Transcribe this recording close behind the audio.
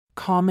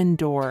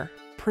Komondor,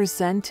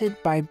 presented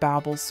by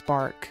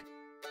Spark.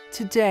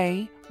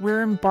 Today,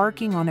 we're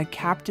embarking on a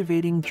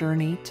captivating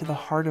journey to the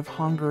heart of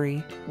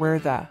Hungary, where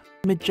the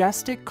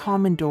majestic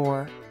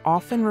Komondor,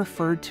 often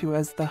referred to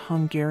as the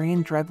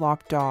Hungarian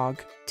dreadlock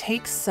dog,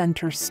 takes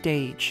center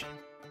stage.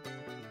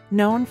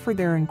 Known for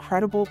their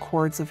incredible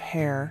cords of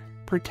hair,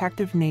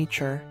 protective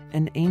nature,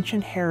 and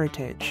ancient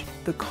heritage,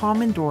 the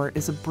Komondor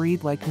is a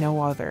breed like no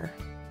other.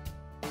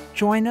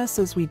 Join us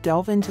as we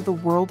delve into the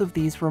world of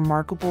these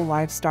remarkable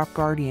livestock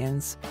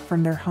guardians,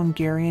 from their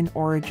Hungarian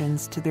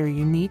origins to their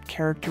unique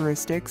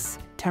characteristics,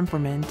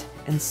 temperament,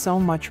 and so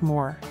much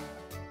more.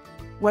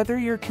 Whether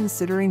you're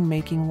considering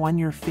making one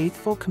your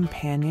faithful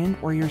companion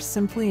or you're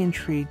simply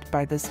intrigued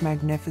by this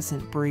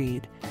magnificent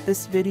breed,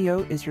 this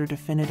video is your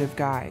definitive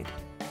guide.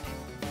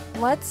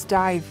 Let's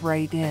dive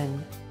right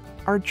in.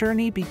 Our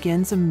journey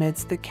begins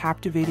amidst the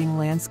captivating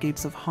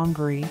landscapes of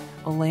Hungary,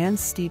 a land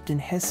steeped in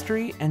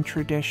history and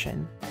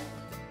tradition.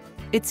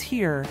 It's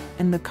here,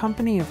 in the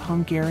company of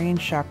Hungarian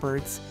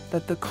shepherds,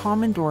 that the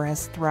Komondor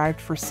has thrived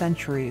for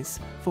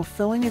centuries,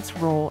 fulfilling its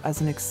role as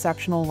an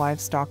exceptional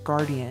livestock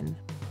guardian.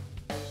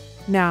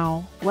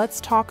 Now, let's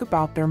talk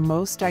about their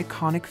most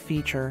iconic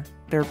feature,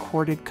 their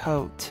corded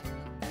coat.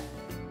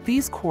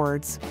 These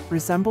cords,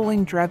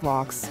 resembling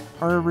dreadlocks,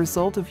 are a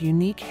result of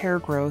unique hair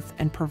growth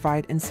and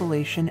provide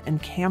insulation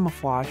and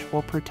camouflage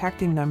while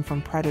protecting them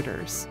from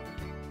predators.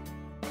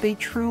 They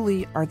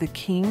truly are the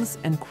kings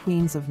and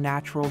queens of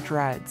natural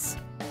dreads.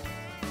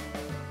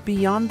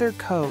 Beyond their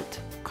coat,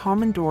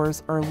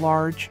 Komondors are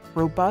large,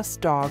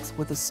 robust dogs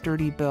with a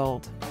sturdy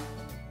build.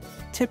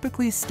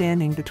 Typically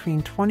standing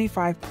between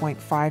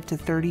 25.5 to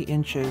 30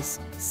 inches,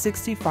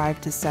 65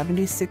 to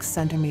 76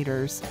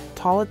 centimeters,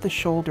 tall at the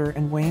shoulder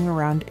and weighing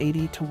around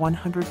 80 to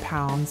 100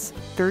 pounds,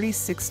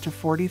 36 to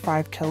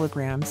 45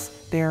 kilograms,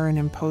 they are an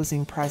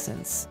imposing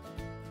presence.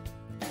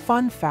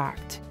 Fun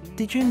fact,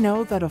 did you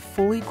know that a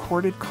fully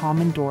corded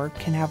Komondor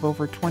can have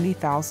over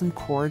 20,000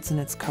 cords in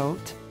its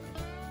coat?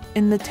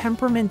 In the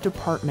temperament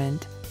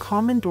department,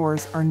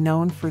 Komondors are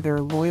known for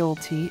their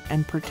loyalty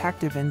and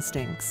protective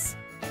instincts.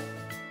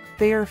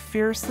 They are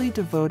fiercely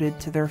devoted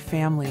to their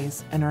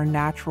families and are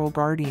natural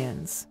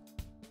guardians.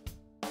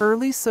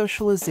 Early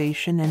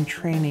socialization and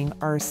training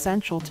are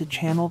essential to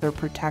channel their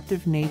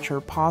protective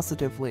nature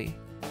positively.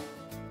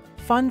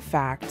 Fun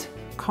fact,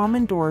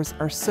 Komondors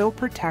are so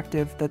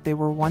protective that they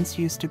were once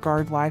used to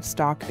guard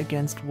livestock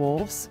against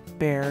wolves,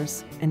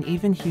 bears, and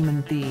even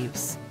human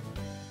thieves.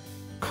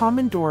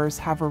 Komondors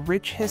have a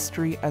rich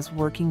history as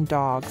working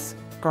dogs,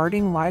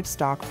 guarding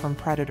livestock from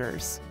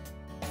predators.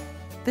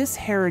 This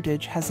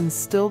heritage has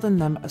instilled in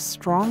them a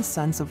strong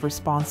sense of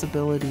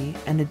responsibility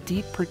and a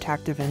deep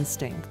protective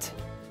instinct.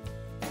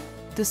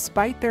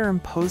 Despite their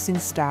imposing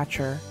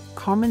stature,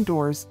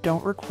 Komondors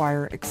don't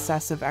require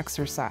excessive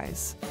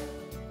exercise.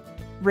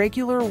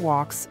 Regular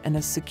walks and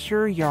a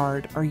secure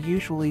yard are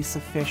usually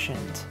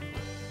sufficient.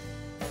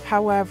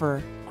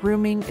 However,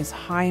 grooming is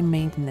high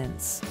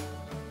maintenance.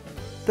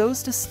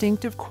 Those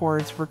distinctive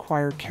cords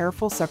require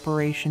careful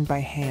separation by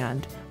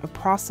hand, a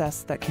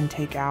process that can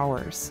take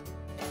hours.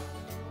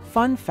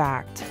 Fun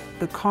fact,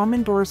 the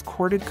Komondor's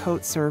corded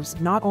coat serves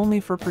not only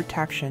for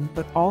protection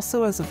but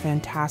also as a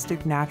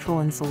fantastic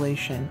natural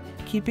insulation,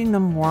 keeping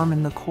them warm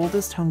in the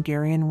coldest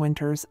Hungarian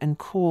winters and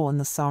cool in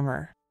the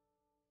summer.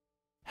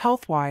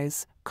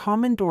 Health-wise,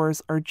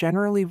 Komondors are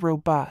generally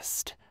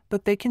robust,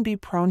 but they can be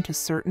prone to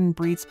certain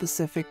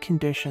breed-specific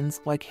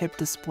conditions like hip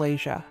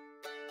dysplasia.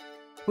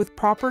 With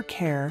proper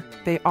care,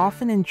 they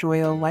often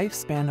enjoy a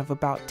lifespan of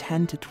about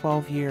 10 to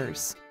 12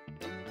 years.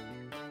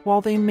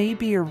 While they may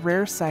be a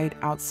rare sight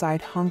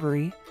outside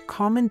Hungary,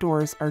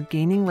 Komondors are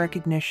gaining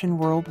recognition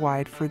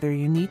worldwide for their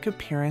unique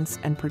appearance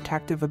and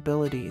protective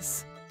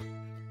abilities.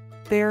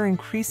 They are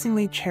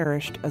increasingly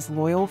cherished as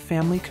loyal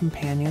family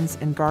companions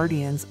and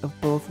guardians of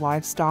both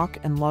livestock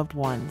and loved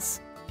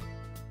ones.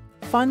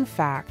 Fun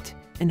fact,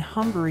 in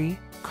Hungary,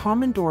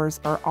 Komondors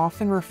are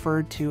often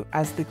referred to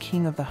as the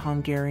king of the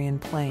Hungarian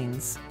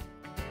plains.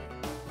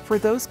 For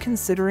those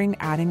considering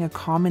adding a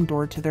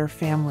Komondor to their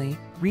family,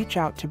 reach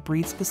out to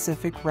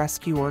breed-specific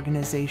rescue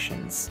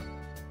organizations.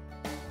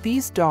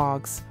 These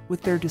dogs,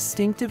 with their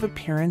distinctive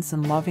appearance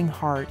and loving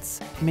hearts,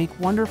 make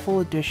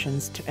wonderful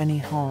additions to any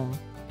home.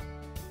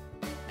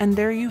 And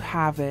there you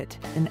have it,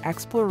 an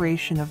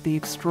exploration of the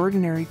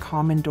extraordinary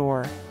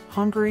Komondor,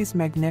 Hungary's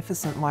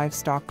magnificent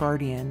livestock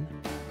guardian.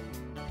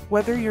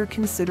 Whether you're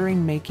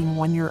considering making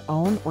one your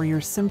own or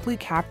you're simply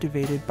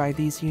captivated by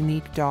these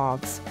unique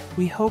dogs,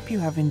 we hope you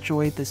have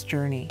enjoyed this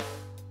journey.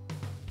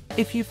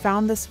 If you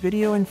found this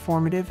video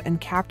informative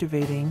and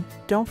captivating,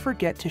 don't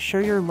forget to show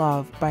your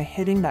love by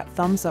hitting that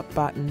thumbs up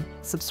button,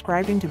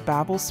 subscribing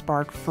to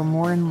Spark for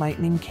more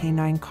enlightening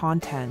canine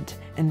content,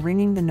 and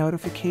ringing the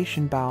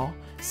notification bell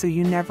so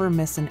you never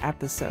miss an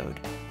episode.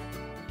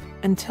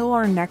 Until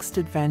our next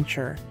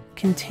adventure,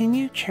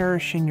 continue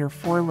cherishing your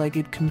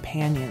four-legged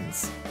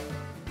companions.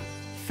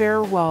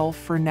 Farewell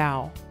for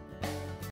now.